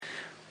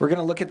We're going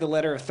to look at the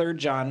letter of 3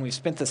 John. We've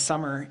spent the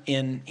summer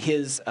in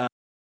his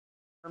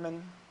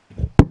sermon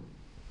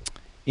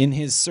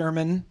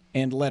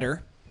and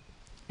letter,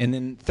 and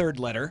then third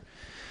letter.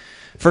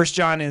 1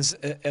 John is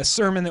a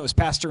sermon that was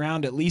passed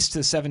around at least to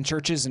the 7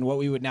 churches in what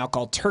we would now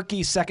call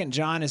Turkey. 2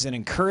 John is an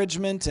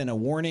encouragement and a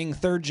warning.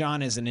 3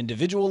 John is an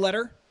individual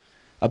letter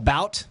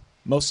about,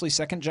 mostly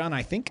 2 John,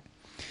 I think.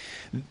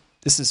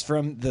 This is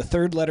from the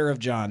 3rd letter of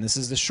John. This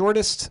is the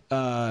shortest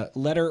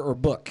letter or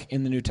book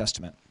in the New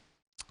Testament.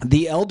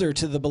 The elder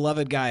to the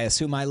beloved Gaius,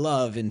 whom I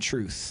love in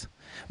truth.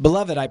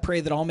 Beloved, I pray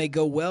that all may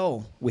go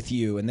well with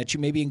you, and that you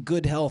may be in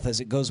good health as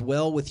it goes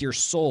well with your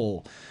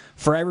soul.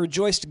 For I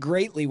rejoiced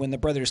greatly when the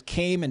brothers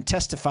came and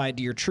testified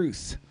to your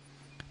truth.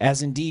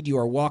 As indeed you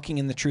are walking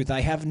in the truth,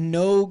 I have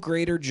no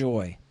greater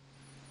joy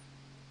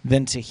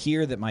than to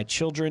hear that my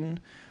children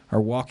are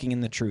walking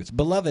in the truth.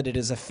 Beloved, it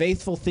is a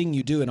faithful thing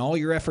you do in all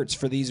your efforts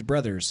for these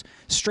brothers,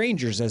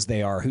 strangers as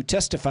they are, who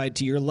testified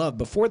to your love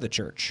before the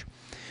church.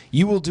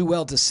 You will do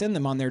well to send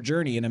them on their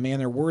journey in a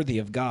manner worthy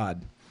of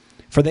God.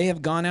 For they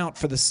have gone out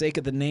for the sake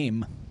of the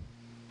name,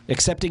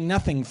 accepting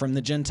nothing from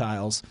the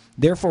Gentiles.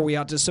 Therefore we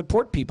ought to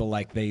support people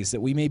like these, that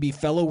we may be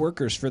fellow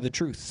workers for the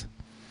truth.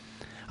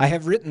 I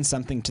have written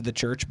something to the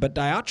church, but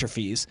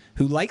Diotrephes,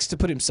 who likes to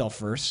put himself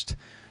first,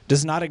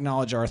 does not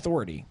acknowledge our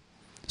authority.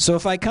 So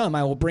if I come,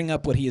 I will bring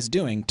up what he is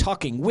doing,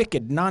 talking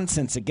wicked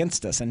nonsense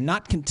against us, and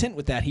not content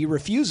with that, he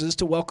refuses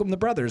to welcome the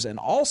brothers, and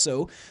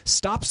also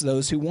stops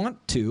those who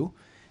want to,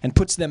 and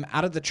puts them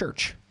out of the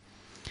church.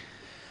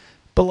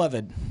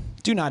 Beloved,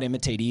 do not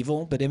imitate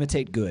evil, but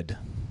imitate good.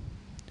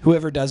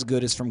 Whoever does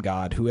good is from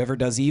God. Whoever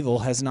does evil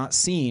has not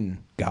seen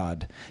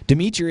God.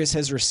 Demetrius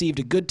has received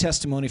a good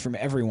testimony from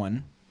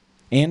everyone,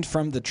 and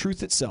from the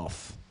truth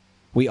itself.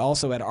 We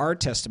also had our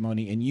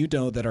testimony, and you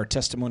know that our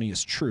testimony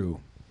is true.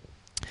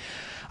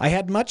 I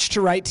had much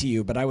to write to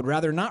you, but I would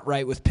rather not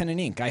write with pen and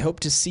ink. I hope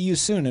to see you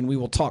soon, and we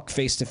will talk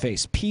face to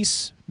face.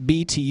 Peace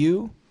be to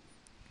you.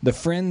 The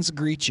friends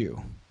greet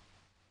you.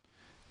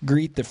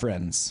 Greet the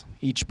friends,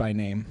 each by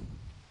name.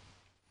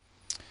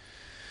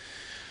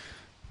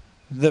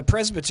 The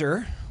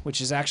presbyter,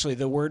 which is actually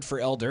the word for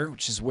elder,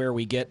 which is where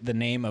we get the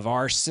name of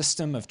our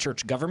system of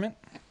church government,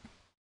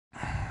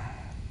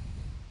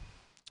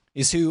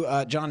 is who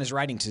John is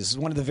writing to. This is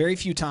one of the very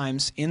few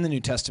times in the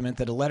New Testament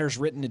that a letter is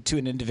written to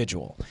an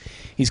individual.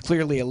 He's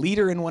clearly a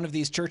leader in one of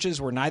these churches.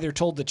 We're neither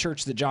told the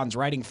church that John's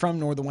writing from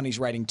nor the one he's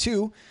writing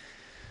to,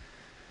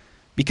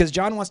 because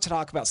John wants to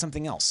talk about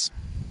something else.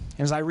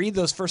 And as I read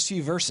those first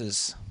few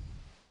verses,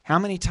 how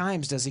many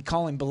times does he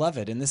call him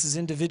beloved? And this is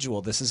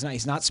individual.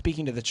 He's not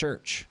speaking to the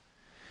church.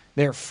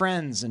 They're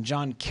friends, and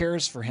John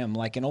cares for him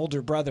like an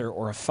older brother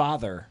or a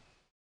father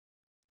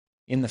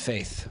in the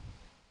faith,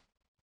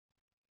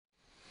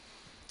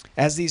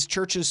 as these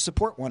churches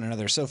support one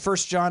another. So 1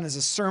 John is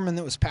a sermon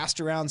that was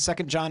passed around. 2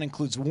 John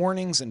includes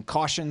warnings and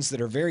cautions that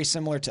are very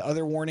similar to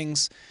other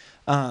warnings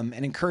and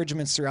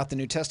encouragements throughout the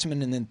New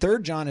Testament. And then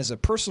 3 John is a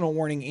personal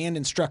warning and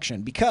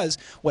instruction, because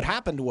what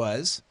happened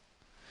was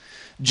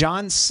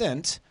John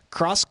sent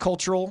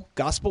cross-cultural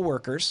gospel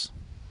workers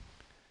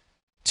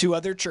to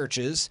other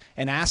churches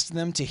and asked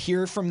them to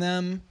hear from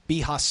them,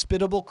 be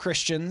hospitable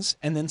Christians,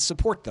 and then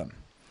support them.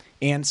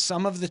 And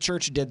some of the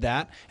church did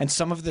that, and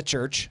some of the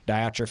church,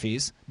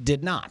 Diotrephes,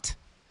 did not.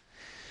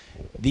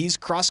 These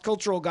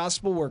cross-cultural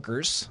gospel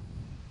workers,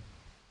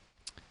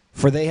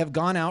 for they have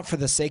gone out for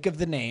the sake of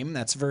the name,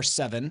 that's verse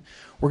 7,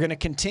 we're going to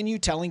continue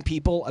telling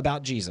people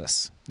about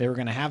Jesus. They were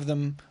going to have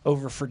them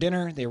over for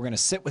dinner, they were going to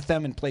sit with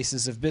them in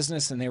places of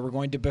business, and they were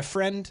going to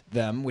befriend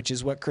them, which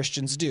is what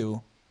Christians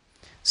do.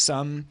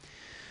 Some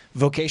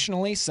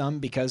vocationally, some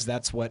because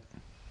that's what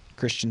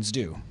Christians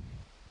do.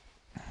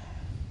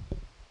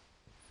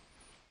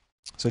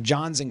 So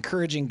John's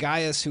encouraging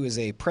Gaius, who is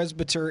a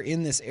presbyter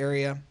in this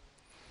area,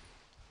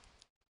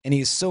 and he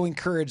is so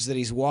encouraged that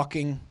he's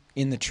walking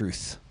in the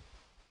truth.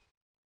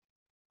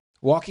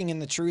 Walking in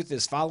the truth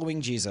is following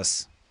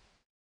Jesus.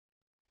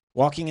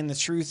 Walking in the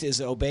truth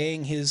is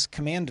obeying his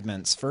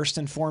commandments, first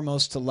and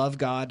foremost to love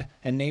God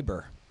and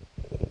neighbor.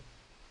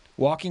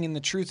 Walking in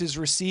the truth is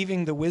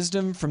receiving the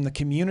wisdom from the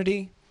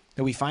community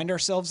that we find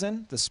ourselves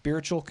in, the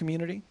spiritual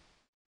community.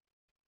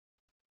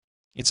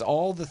 It's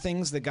all the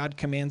things that God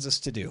commands us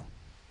to do.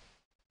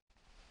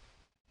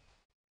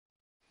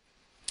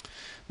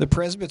 The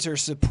presbyter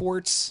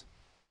supports,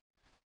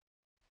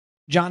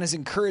 John is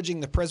encouraging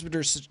the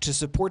presbyters to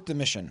support the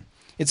mission.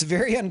 It's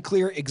very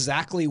unclear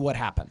exactly what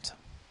happened.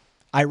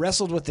 I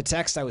wrestled with the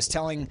text. I was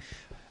telling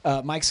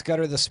Mike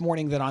Scudder this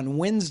morning that on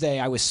Wednesday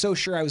I was so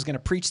sure I was going to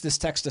preach this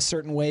text a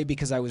certain way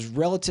because I was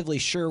relatively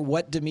sure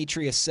what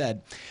Demetrius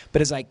said.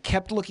 But as I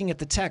kept looking at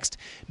the text,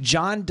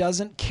 John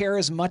doesn't care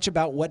as much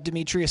about what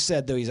Demetrius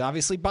said, though he's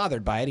obviously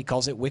bothered by it. He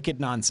calls it wicked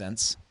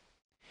nonsense,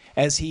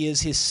 as he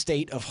is his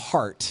state of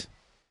heart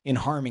in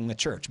harming the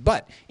church.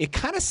 But it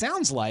kind of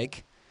sounds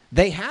like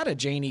they had a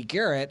Jane E.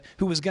 Garrett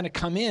who was going to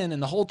come in,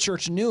 and the whole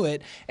church knew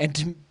it,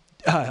 and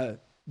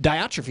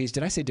Diotrephes,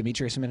 did I say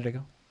Demetrius a minute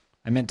ago?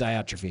 I meant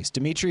Diotrephes.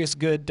 Demetrius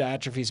good,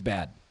 Diotrephes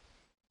bad.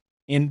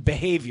 In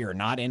behavior,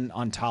 not in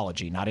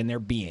ontology, not in their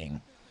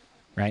being.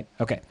 right?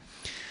 Okay.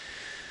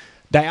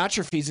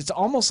 Diotrephes, it's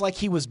almost like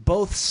he was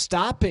both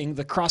stopping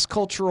the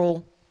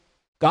cross-cultural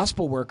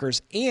gospel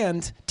workers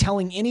and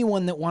telling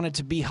anyone that wanted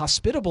to be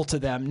hospitable to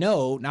them,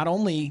 no, not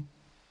only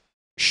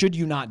should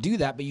you not do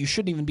that, but you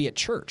shouldn't even be at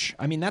church.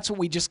 I mean, that's what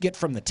we just get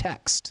from the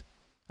text.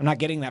 I'm not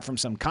getting that from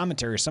some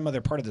commentary or some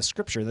other part of the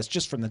scripture. That's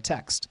just from the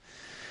text.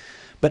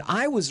 But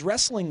I was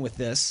wrestling with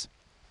this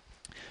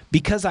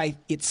because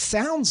it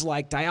sounds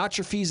like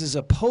Diotrephes is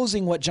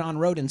opposing what John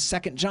wrote in 2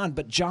 John,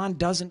 but John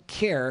doesn't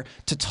care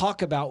to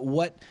talk about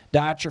what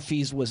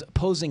Diotrephes was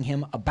opposing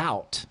him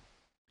about.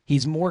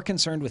 He's more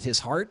concerned with his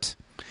heart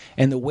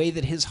and the way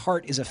that his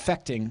heart is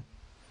affecting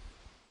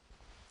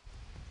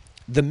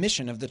the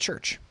mission of the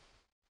church.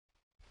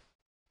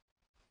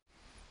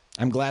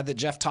 I'm glad that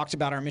Jeff talked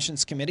about our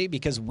missions committee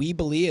because we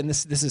believe, and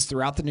this is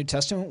throughout the New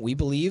Testament, we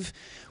believe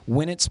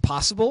when it's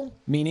possible,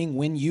 meaning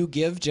when you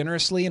give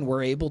generously and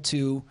we're able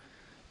to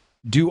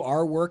do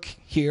our work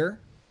here,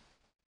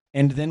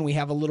 and then we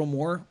have a little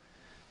more,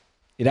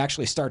 it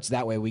actually starts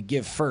that way. We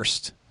give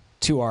first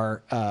to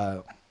our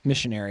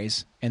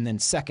missionaries and then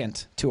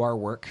second to our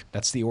work.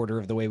 That's the order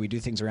of the way we do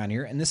things around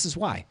here, and this is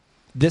why.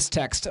 This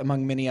text,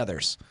 among many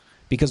others,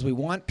 because we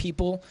want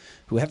people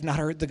who have not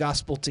heard the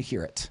gospel to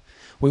hear it.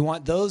 We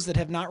want those that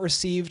have not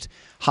received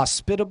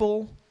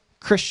hospitable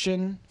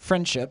Christian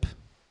friendship,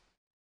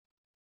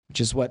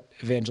 which is what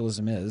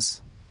evangelism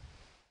is,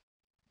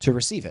 to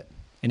receive it.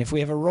 And if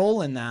we have a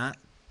role in that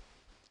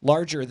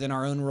larger than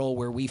our own role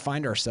where we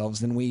find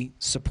ourselves, then we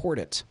support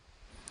it.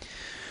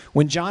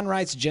 When John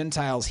writes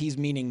Gentiles, he's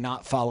meaning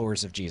not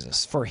followers of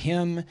Jesus. For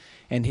him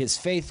and his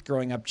faith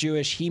growing up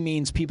Jewish, he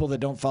means people that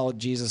don't follow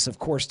Jesus, of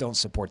course, don't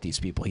support these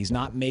people. He's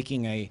not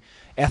making a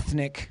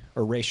ethnic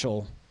or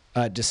racial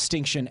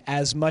distinction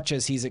as much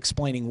as he's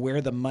explaining where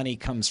the money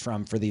comes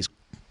from for these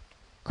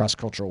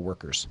cross-cultural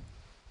workers.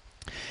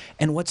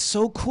 And what's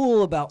so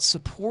cool about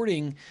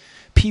supporting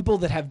people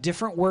that have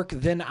different work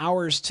than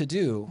ours to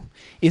do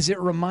is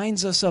it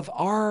reminds us of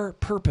our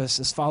purpose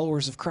as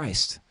followers of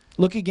Christ.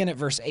 Look again at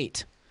verse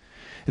 8.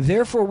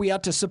 Therefore, we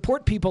ought to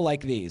support people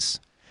like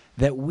these,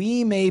 that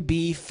we may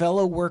be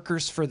fellow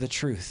workers for the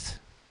truth.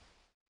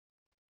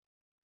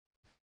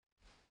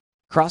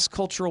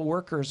 Cross-cultural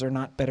workers are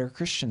not better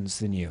Christians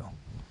than you.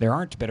 There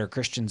aren't better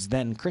Christians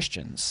than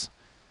Christians.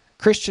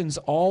 Christians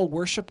all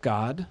worship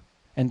God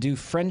and do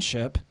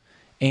friendship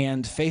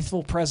and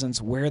faithful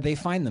presence where they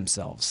find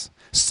themselves.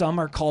 Some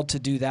are called to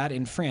do that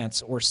in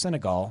France or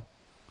Senegal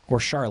or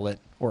Charlotte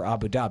or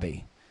Abu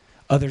Dhabi.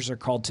 Others are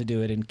called to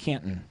do it in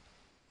Canton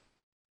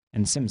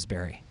and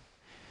Simsbury.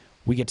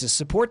 We get to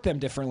support them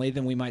differently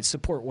than we might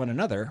support one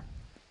another,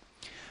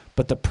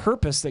 but the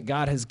purpose that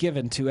God has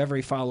given to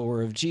every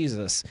follower of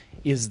Jesus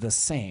is the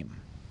same.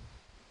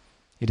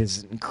 It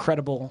is an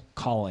incredible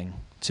calling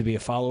to be a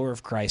follower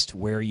of Christ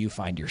where you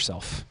find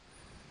yourself.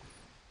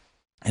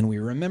 And we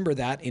remember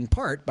that in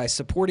part by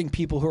supporting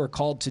people who are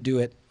called to do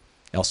it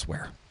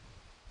elsewhere.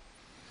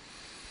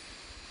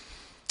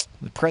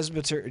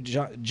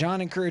 John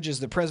encourages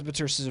the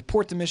presbyters to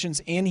support the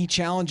missions, and he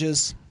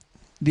challenges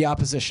the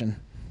opposition.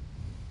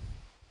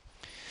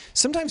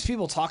 Sometimes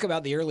people talk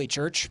about the early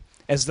church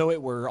as though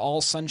it were all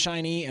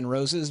sunshiny and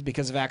roses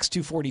because of Acts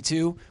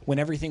 2:42, when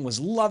everything was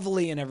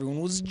lovely and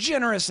everyone was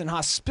generous and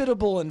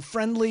hospitable and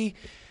friendly.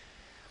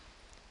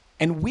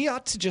 And we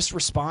ought to just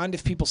respond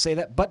if people say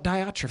that, but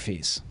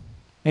Diotrephes.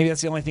 Maybe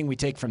that's the only thing we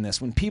take from this.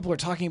 When people are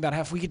talking about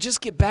how if we could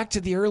just get back to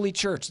the early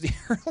church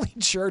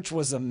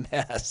was a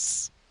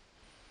mess.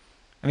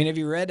 I mean, have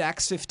you read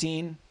Acts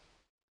 15?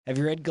 Have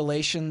you read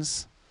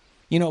Galatians?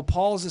 You know,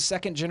 Paul is a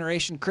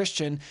second-generation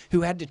Christian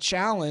who had to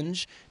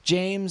challenge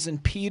James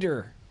and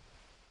Peter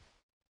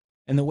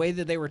and the way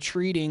that they were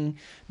treating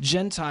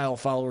Gentile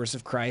followers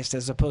of Christ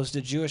as opposed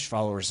to Jewish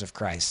followers of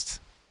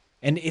Christ.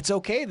 And it's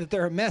okay that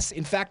they're a mess.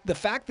 In fact, the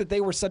fact that they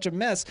were such a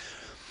mess,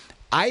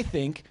 I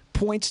think,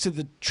 points to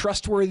the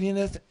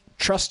trustworthiness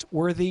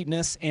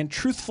and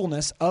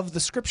truthfulness of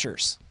the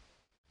Scriptures.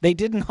 They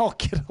didn't all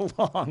get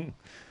along.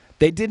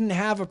 They didn't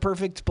have a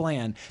perfect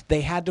plan.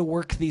 They had to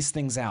work these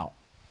things out.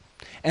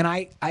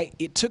 And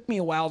it took me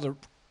a while to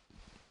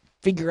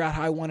figure out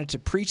how I wanted to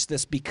preach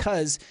this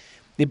because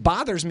it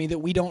bothers me that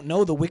we don't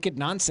know the wicked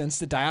nonsense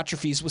that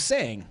Diotrephes was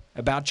saying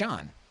about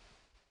John.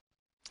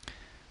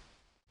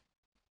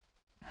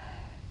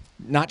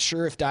 Not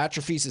sure if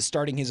Diotrephes is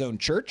starting his own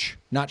church.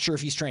 Not sure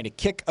if he's trying to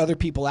kick other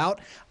people out.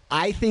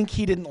 I think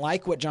he didn't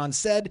like what John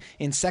said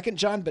in 2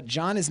 John, but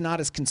John is not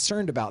as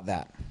concerned about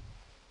that.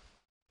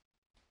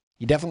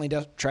 He definitely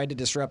tried to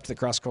disrupt the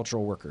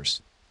cross-cultural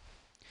workers.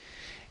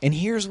 And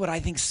here's what I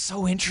think is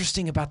so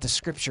interesting about the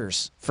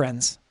Scriptures,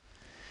 friends.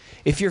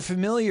 If you're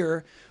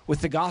familiar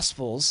with the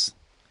Gospels,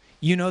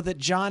 you know that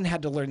John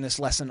had to learn this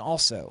lesson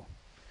also.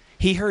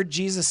 He heard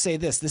Jesus say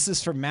this. This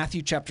is from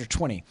Matthew chapter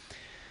 20.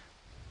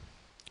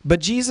 But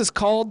Jesus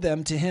called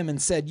them to him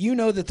and said, "You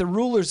know that the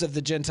rulers of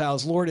the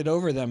Gentiles lord it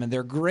over them, and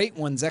their great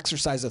ones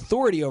exercise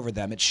authority over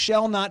them. It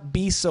shall not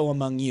be so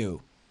among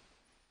you.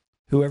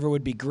 Whoever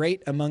would be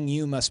great among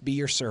you must be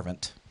your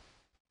servant,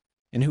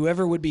 and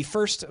whoever would be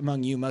first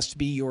among you must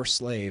be your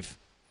slave.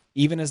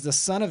 even as the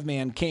Son of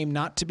Man came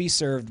not to be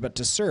served, but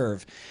to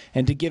serve,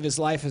 and to give his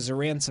life as a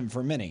ransom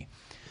for many.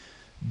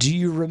 Do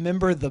you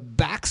remember the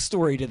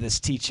backstory to this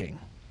teaching?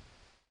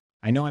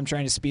 I know I'm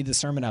trying to speed the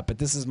sermon up, but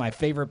this is my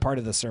favorite part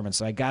of the sermon,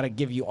 so I got to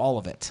give you all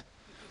of it.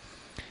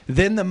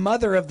 Then the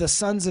mother of the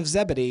sons of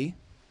Zebedee,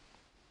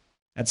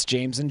 that's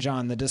James and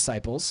John, the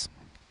disciples,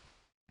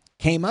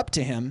 came up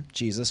to him,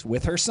 Jesus,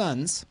 with her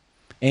sons,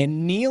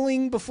 and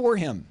kneeling before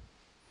him,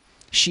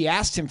 she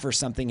asked him for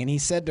something, and he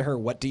said to her,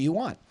 "What do you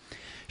want?"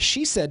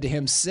 She said to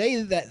him,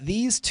 "Say that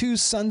these 2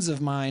 sons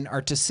of mine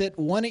are to sit,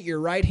 one at your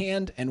right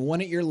hand and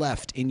one at your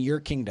left in your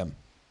kingdom."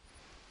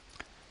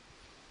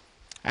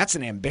 That's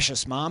an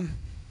ambitious mom.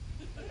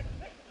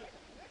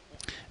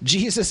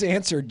 Jesus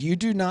answered, "You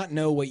do not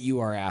know what you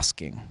are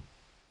asking.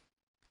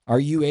 Are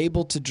you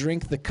able to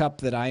drink the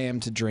cup that I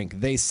am to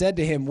drink?" They said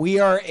to him, "We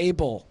are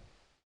able."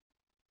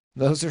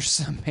 Those are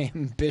some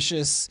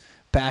ambitious,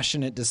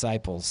 passionate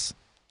disciples.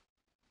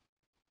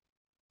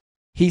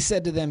 He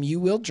said to them, "You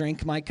will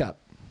drink my cup,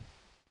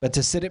 but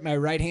to sit at my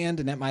right hand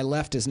and at my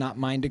left is not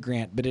mine to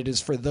grant, but it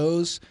is for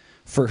those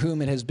for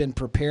whom it has been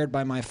prepared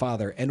by my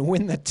Father." And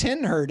when the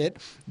 10 heard it,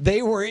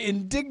 they were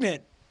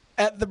indignant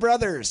at the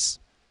brothers,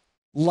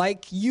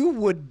 like you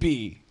would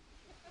be.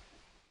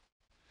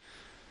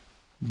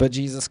 But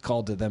Jesus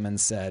called to them and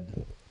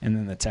said, and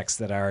then the text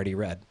that I already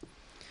read,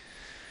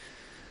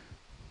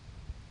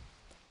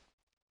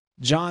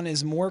 John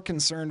is more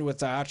concerned with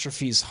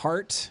Diotrephes'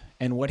 heart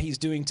and what he's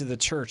doing to the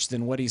church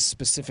than what he's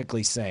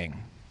specifically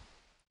saying.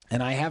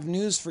 And I have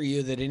news for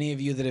you that any of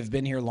you that have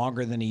been here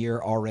longer than a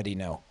year already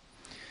know.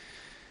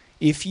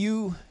 If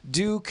you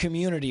do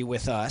community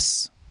with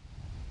us,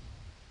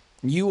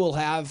 you will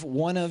have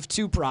one of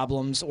 2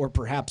 problems, or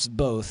perhaps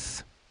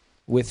both,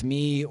 with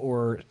me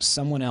or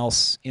someone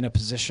else in a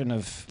position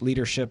of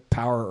leadership,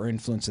 power, or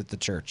influence at the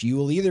church. You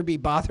will either be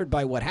bothered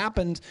by what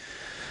happened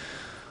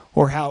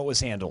or how it was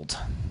handled.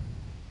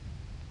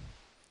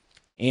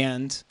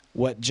 And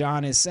what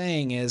John is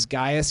saying is,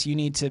 Gaius, you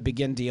need to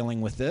begin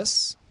dealing with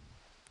this.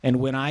 And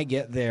when I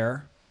get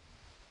there,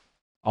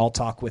 I'll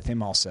talk with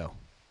him also.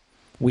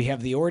 We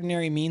have the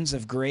ordinary means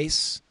of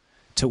grace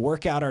to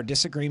work out our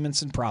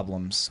disagreements and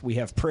problems. We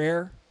have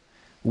prayer,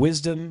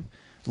 wisdom,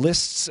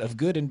 lists of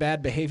good and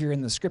bad behavior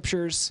in the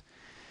scriptures,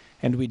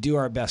 and we do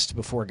our best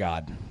before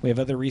God. We have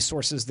other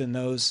resources than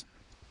those,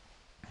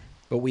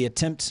 but we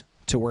attempt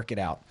to work it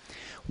out.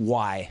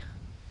 Why?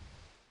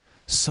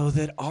 So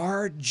that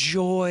our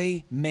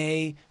joy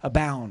may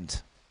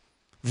abound.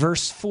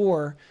 Verse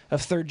 4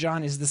 of 3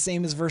 John is the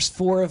same as verse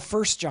 4 of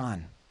 1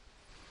 John.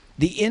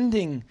 The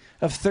ending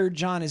of 3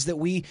 John is that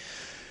we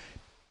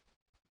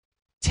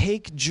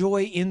take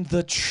joy in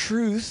the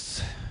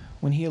truth.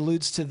 When he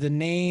alludes to the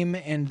name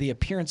and the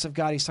appearance of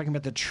God, he's talking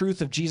about the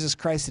truth of Jesus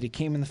Christ, that he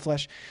came in the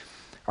flesh.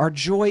 Our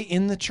joy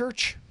in the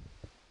church.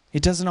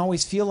 It doesn't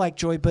always feel like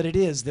joy, but it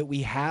is, that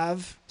we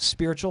have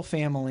spiritual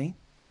family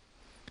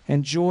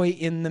and joy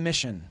in the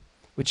mission,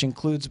 which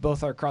includes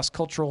both our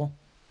cross-cultural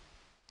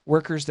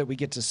workers that we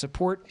get to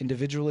support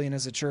individually and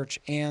as a church,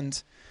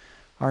 and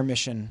our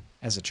mission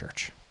as a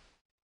church.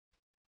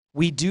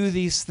 We do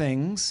these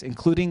things,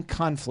 including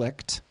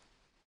conflict,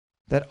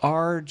 that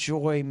our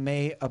joy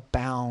may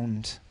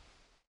abound